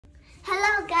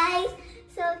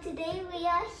So today we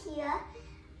are here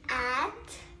at,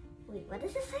 wait, what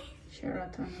does it say?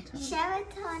 Sheraton Hotel.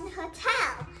 Sheraton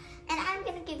Hotel. And I'm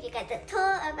going to give you guys a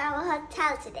tour of our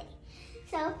hotel today.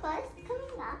 So first,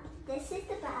 coming up, this is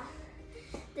the bath.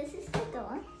 This is the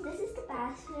door. This is the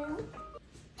bathroom.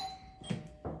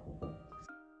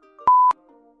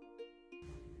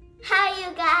 Hi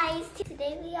you guys!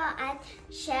 Today we are at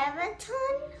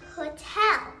Sheraton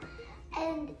Hotel.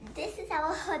 And this is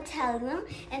our hotel room,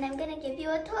 and I'm gonna give you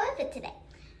a tour of it today.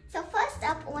 So first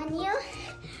up, when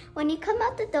you come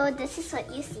out the door, this is what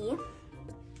you see.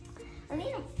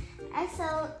 Really nice. And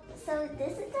so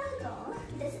this is the door.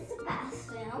 This is the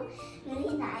bathroom.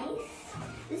 Really nice.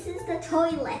 This is the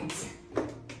toilet.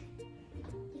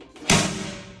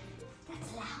 That's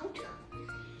loud.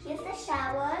 Here's the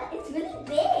shower. It's really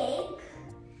big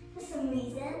for some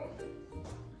reason.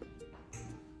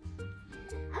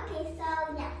 Okay, so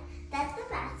yeah, that's the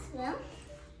bathroom.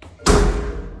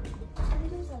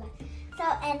 So,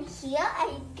 and here,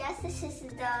 I guess this is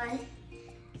the,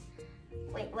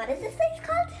 wait, what is this place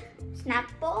called?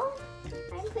 Snack bowl?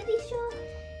 I'm pretty sure,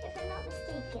 if I'm not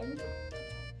mistaken.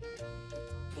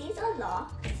 These are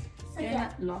locked. So They're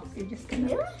yeah. not locked, you're just gonna,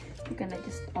 Really? you're gonna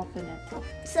just open it.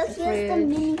 So The here's the fridge.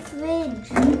 mini fridge.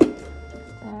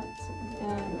 That's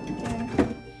okay.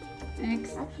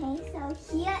 Next. Okay, so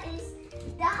here is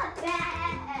the bed.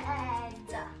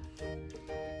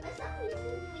 For some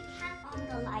reason we can't on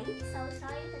the light, so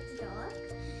sorry if it's dark.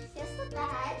 Here's the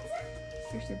bed.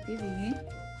 Here's the TV.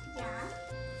 Yeah.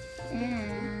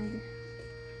 And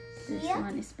this Here.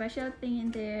 one is special thing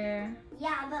in there.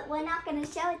 Yeah, but we're not gonna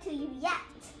show it to you yet.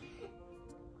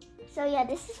 So yeah,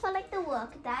 this is for like the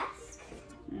work desk.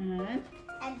 And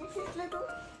this is little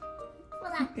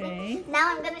relaxing. Okay.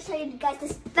 Now I'm gonna show you guys the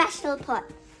special part.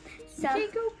 So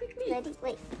Okay, go quickly. ready?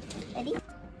 Wait. Ready?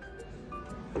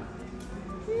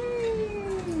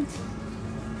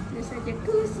 There's a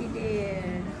jacuzzi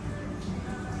there.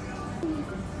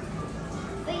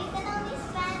 But you can only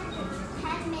spend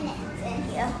 10 minutes in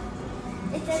here.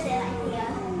 It says it right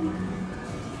here.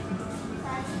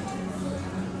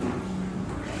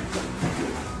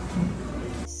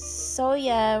 So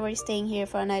yeah, we're staying here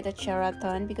for a night at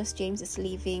Sheraton because James is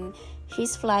leaving.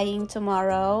 He's flying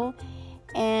tomorrow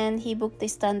and he booked the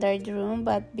standard room,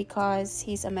 but because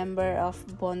he's a member of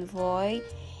Bonvoy,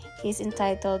 he's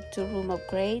entitled to room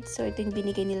upgrade. So ito yung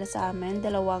binigay nila sa amin,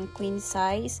 dalawang queen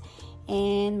size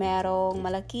and merong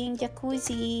malaking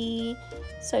jacuzzi.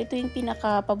 So ito yung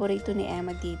pinaka-paborito ni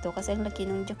Emma dito kasi ang laki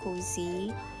ng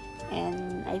jacuzzi,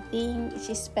 and I think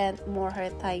she spent more her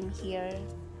time here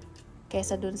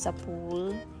kesa dun sa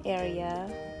pool area.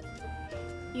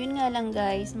 Yun nga lang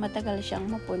guys, matagal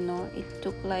siyang mapuno. It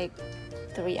took like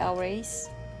 3 hours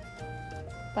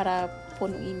para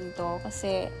punuin to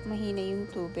kasi mahina yung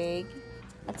tubig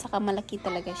at saka malaki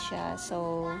talaga siya.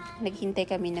 So naghintay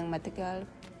kami ng matagal.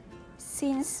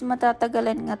 Since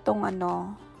matatagalan nga tong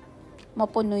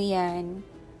mapuno yan,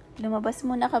 lumabas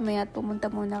muna kami at pumunta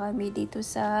muna kami dito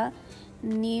sa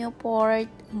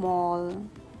Newport Mall.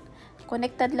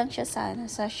 Connected lang siya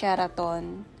sa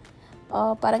Sheraton.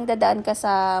 Parang dadaan ka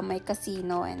sa may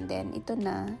casino, and then ito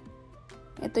na.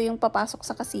 Ito yung papasok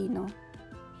sa casino.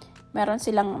 Meron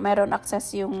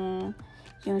access yung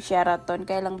Sheraton,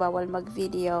 kaya lang bawal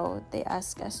mag-video. They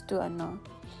ask us to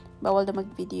bawal na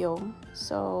mag-video.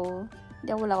 So,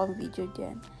 wala akong video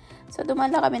diyan. So,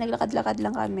 dumaan lang kami, naglakad-lakad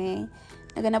lang kami.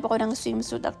 Naghanap ako ng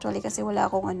swimsuit actually kasi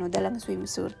wala akong dalang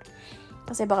swimsuit.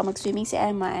 Kasi baka mag-swimming si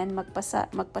Emma and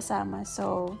magpasama.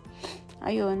 So,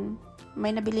 ayun.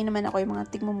 May nabili naman ako yung mga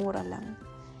tigmumura lang.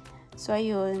 So,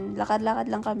 ayun.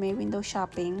 Lakad-lakad lang kami. Window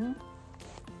shopping.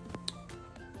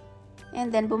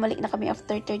 And then, bumalik na kami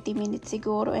after 30 minutes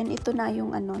siguro. And ito na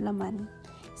yung laman.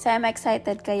 So, I'm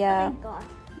excited. Kaya, Oh my God.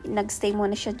 nagstay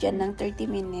muna siya dyan ng 30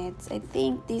 minutes. I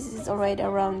think this is already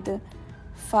around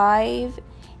 5.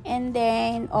 And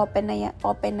then, open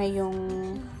na yung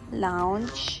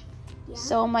lounge.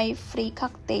 So, may free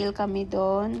cocktail kami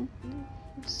doon.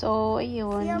 So,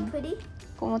 ayun. See how pretty?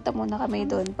 Pumunta muna kami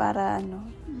doon para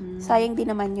sayang din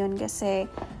naman yun kasi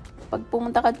pag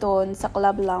pumunta ka doon sa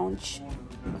club lounge,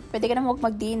 pwede ka na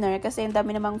mag-dinner kasi ang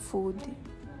dami namang food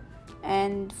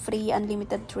and free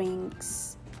unlimited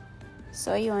drinks.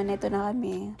 So, ayun. Ito na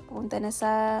kami. Pupunta na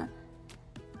sa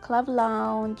club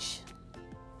lounge.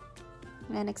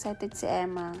 Ngayon, excited si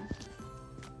Emma.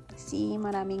 Kasi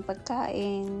maraming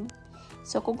pagkain.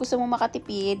 So, kung gusto mo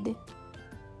makatipid,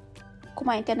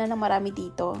 kumain ka na ng marami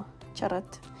dito. Charot.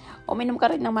 O minom ka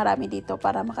rin ng marami dito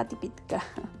para makatipid ka.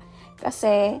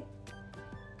 Kasi,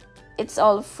 it's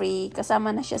all free. Kasama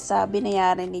na siya sa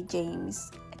binayaran ni James.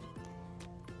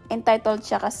 entitled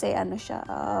siya kasi ano siya,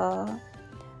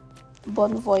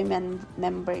 Bonvoy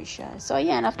member siya. So,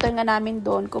 ayan, after nga namin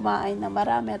doon, kumain na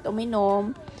marami at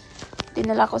uminom,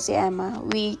 dinala ko si Emma.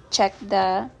 We checked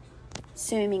the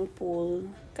swimming pool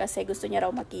kasi gusto niya raw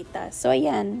makita. So,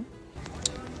 ayan,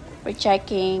 we're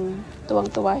checking.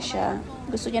 Tuwang-tuwa siya.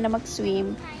 Gusto niya na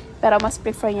mag-swim, pero mas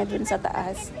prefer niya dun sa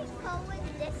taas,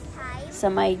 sa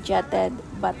may jetted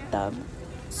bathtub.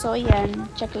 So, ayan,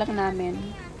 check lang namin.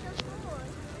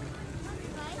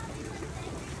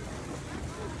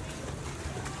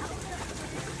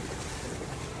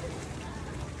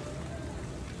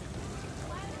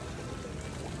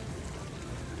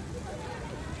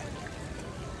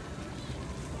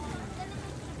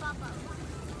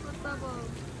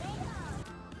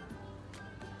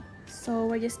 So,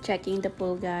 we're just checking the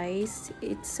pool, guys.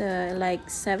 It's like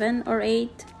 7 or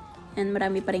 8. And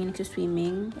marami pa rin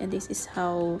nagsuswimming. And this is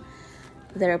how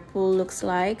their pool looks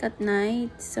like at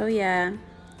night. So, yeah.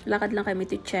 Lakad lang kami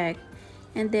to check.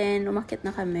 And then, umakyat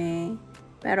na kami.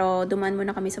 Pero, dumaan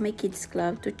muna kami sa may kids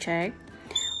club to check.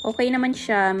 Okay naman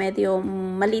siya. Medyo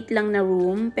maliit lang na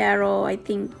room. Pero, I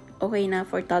think okay na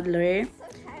for toddler.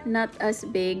 Not as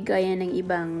big gaya ng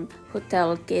ibang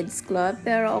hotel kids club,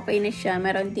 pero okay na siya.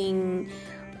 Meron ding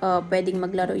pwedeng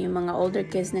maglaro yung mga older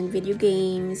kids ng video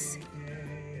games.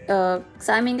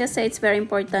 Sa amin kasi it's very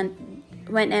important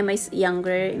when Emma is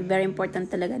younger, very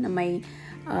important talaga na may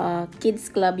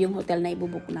kids club yung hotel na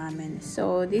ibubuk namin.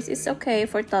 So this is okay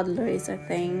for toddlers, I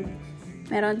think.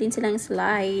 Meron din silang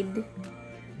slide.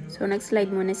 So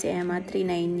nag-slide muna si Emma, 3.9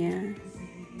 niya.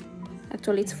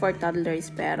 Actually, it's for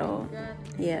toddlers, pero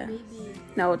yeah,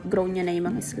 na-outgrown niya na yung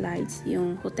mga slides,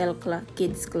 yung hotel club,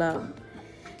 kids club.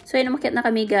 So, yun, umakyat na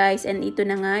kami, guys, and ito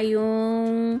na nga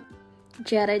yung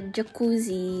jetted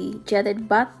jacuzzi,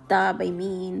 jetted bathtub, I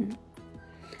mean.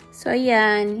 So,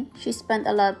 ayan, she spent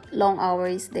a lot long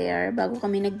hours there bago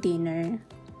kami nag-dinner.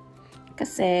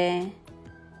 Kasi,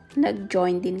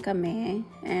 nag-join din kami,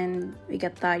 and we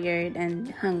got tired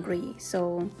and hungry.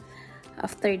 So,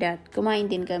 after that,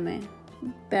 kumain din kami.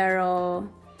 Pero,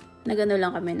 nagano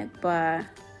lang kami,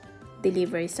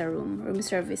 nagpa-deliver sa room. Room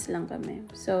service lang kami.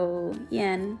 So,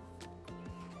 yan.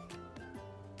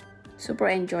 Super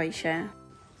enjoy siya.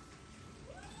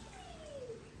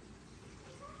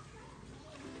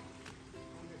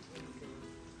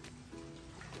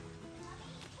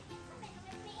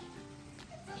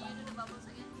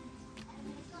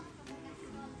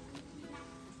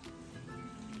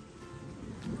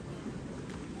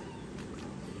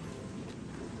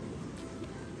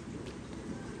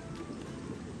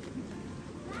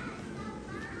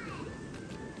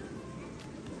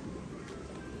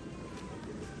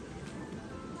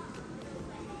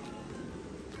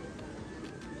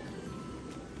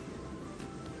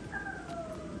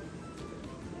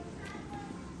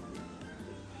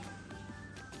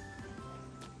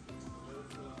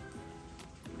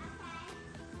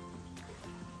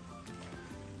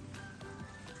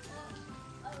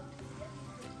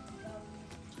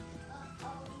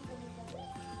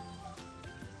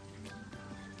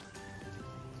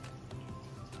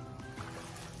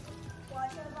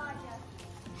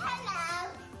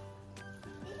 Hello!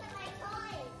 These are my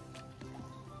toys.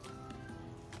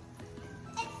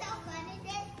 It's so fun in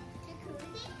this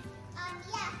jacuzzi.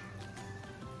 Yeah.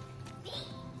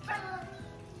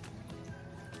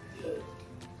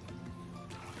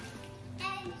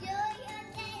 Enjoy your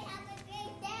day. Have a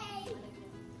great day.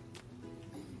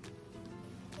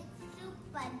 It's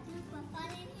super duper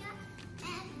fun in here.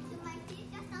 And to my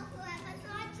future self, whoever's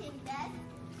watching this,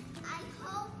 I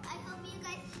hope you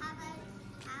guys have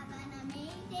an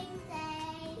amazing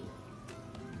day.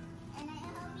 And I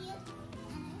hope you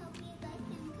guys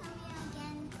can come here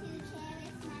again to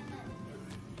cherish my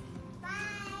memories.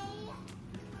 Bye.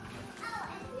 Oh,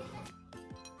 and here's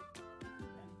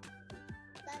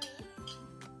Sunny.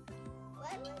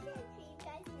 What was your dream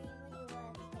guy's name when you were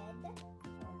a kid?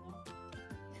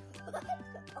 What?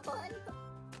 Oh, no.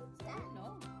 What's that?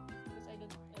 No, because I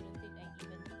don't think I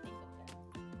even think of that.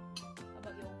 How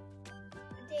about you?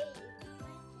 Dave.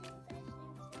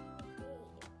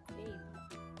 Dave.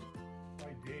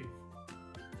 Why Dave?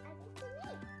 I think the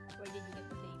name. Where did you get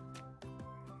the Dave?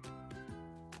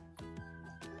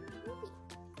 Movie.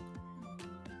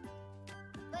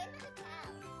 We're in a hotel.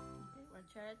 We're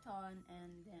Sheraton,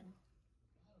 and then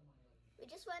We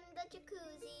just went in the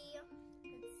jacuzzi.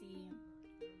 let's see.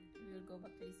 We will go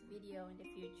back to this video in the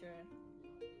future.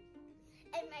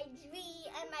 And my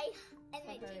Her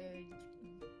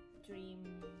dream.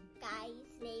 guy's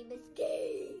name is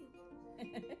Gabe.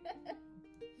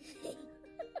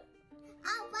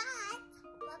 Oh, but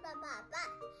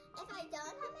if I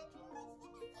don't have a dream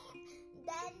guy's name is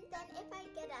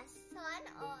a son,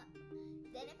 or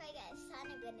then if I get a son,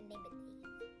 I'm gonna name it Eve.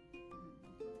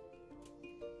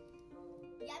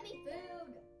 Yummy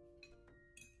food.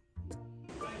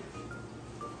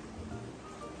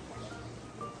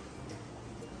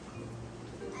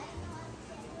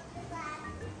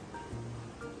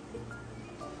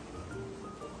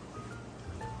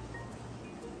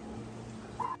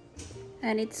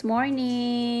 And it's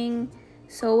morning.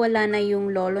 So, wala na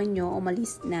yung lolo nyo,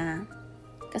 umalis na.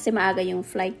 Kasi maaga yung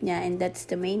flight niya, and that's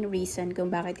the main reason kung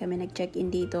bakit kami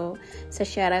nag-check-in dito sa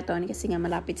Sheraton, kasi nga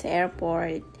malapit sa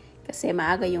airport. Kasi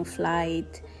maaga yung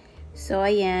flight. So,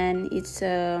 ayan,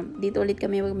 dito ulit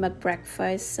kami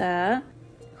mag-breakfast sa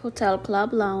Hotel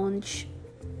Club Lounge.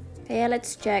 Kaya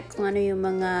let's check kung ano yung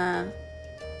mga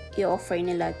i-offer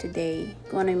nila today.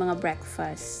 Kung ano yung mga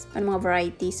breakfast, ano mga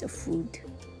varieties of food.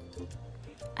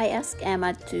 I asked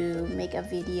Emma to make a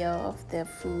video of the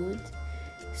food.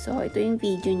 So, ito yung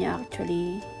video niya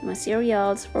actually. Mga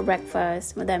cereals for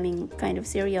breakfast. Madaming kind of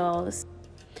cereals.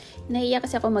 Nahiya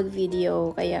kasi ako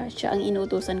mag-video. Kaya siya ang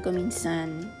inuutusan ko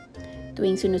minsan.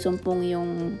 Tuwing sinusumpong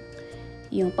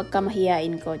yung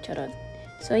pagkamahiyain ko. Charot.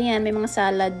 So, ayan. May mga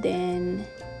salad din.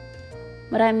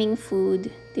 Maraming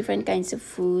food. Different kinds of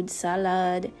food.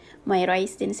 Salad. May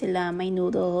rice din sila. May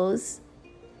noodles.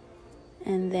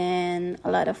 And then,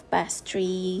 a lot of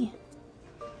pastry.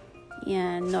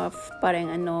 Yan,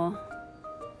 parang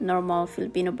normal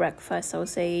Filipino breakfast.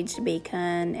 Sausage,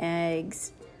 bacon, eggs,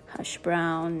 hash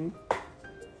brown.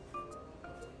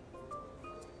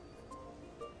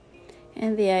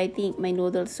 And then, I think may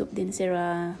noodle soup din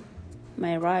sila.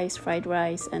 May rice, fried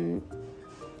rice, and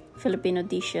Filipino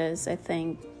dishes, I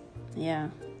think. Yeah.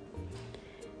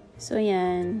 So,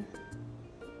 yan.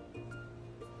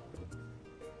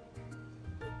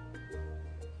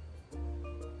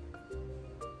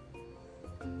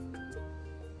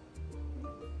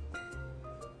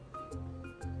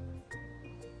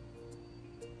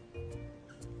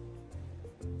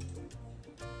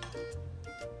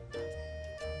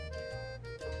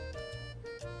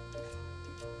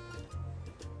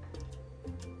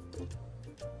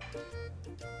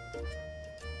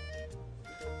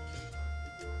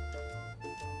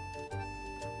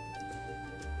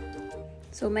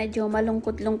 So, medyo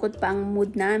malungkot-lungkot pa ang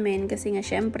mood namin kasi nga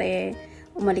syempre,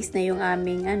 umalis na yung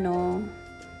aming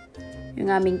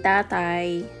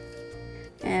tatay.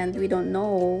 And we don't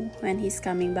know when he's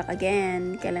coming back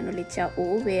again. Kailan ulit siya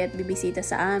uuwi at bibisita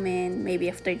sa amin. Maybe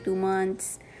after 2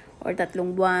 months or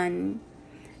 3 buwan.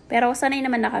 Pero sanay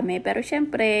naman na kami. Pero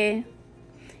syempre,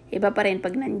 iba pa rin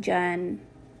pag nandyan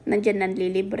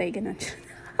nanlilibre, ganun.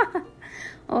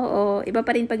 Oo, iba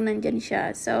pa rin pag nandyan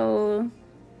siya. So,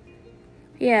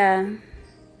 yeah.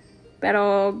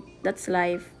 Pero, that's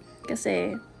life.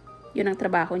 Kasi, yun ang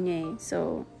trabaho niya eh.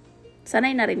 So,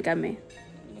 sanay na rin kami.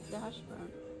 Like the hash brown.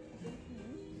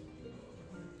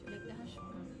 Like the hash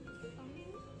brown.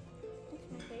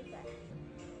 It's my favorite.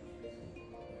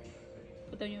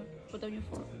 Put on your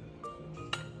fork.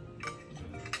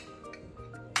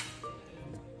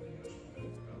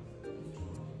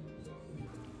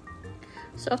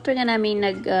 So, after nga namin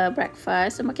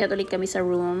nag-breakfast, umakyat ulit kami sa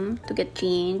room to get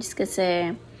changed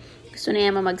kasi gusto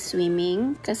na Emma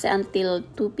mag-swimming kasi until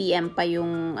 2 p.m. pa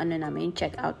yung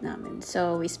check-out namin.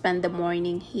 So, we spend the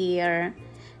morning here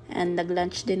and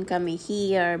nag-lunch din kami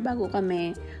here bago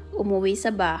kami umuwi sa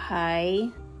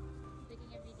bahay.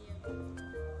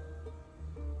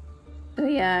 So,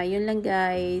 yeah, yun lang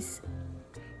guys.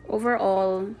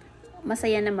 Overall,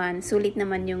 masaya naman, sulit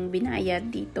naman yung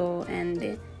binayad dito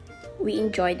and we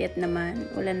enjoyed it naman.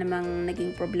 Wala namang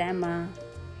naging problema.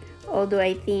 Although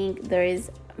I think there is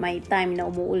may time na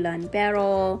umuulan.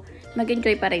 Pero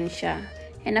mag-enjoy pa rin siya.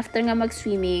 And after nga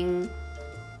mag-swimming,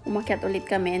 umakyat ulit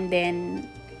kami and then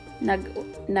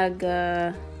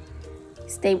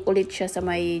stay ulit siya sa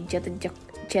may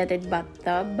jetted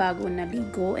bathtub bago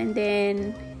naligo. And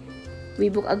then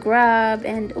we book a Grab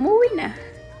and umuwi na.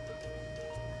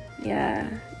 Yeah.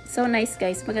 So nice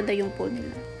guys. Maganda yung pool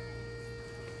nila.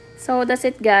 So, that's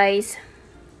it guys.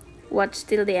 Watch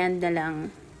till the end na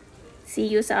lang. See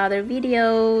you sa other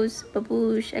videos.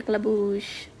 Babush,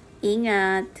 eklabush.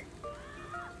 Ingat.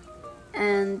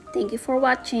 And thank you for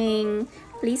watching.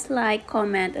 Please like,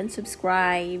 comment, and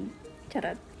subscribe.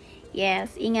 Charot.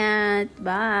 Yes, ingat.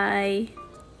 Bye.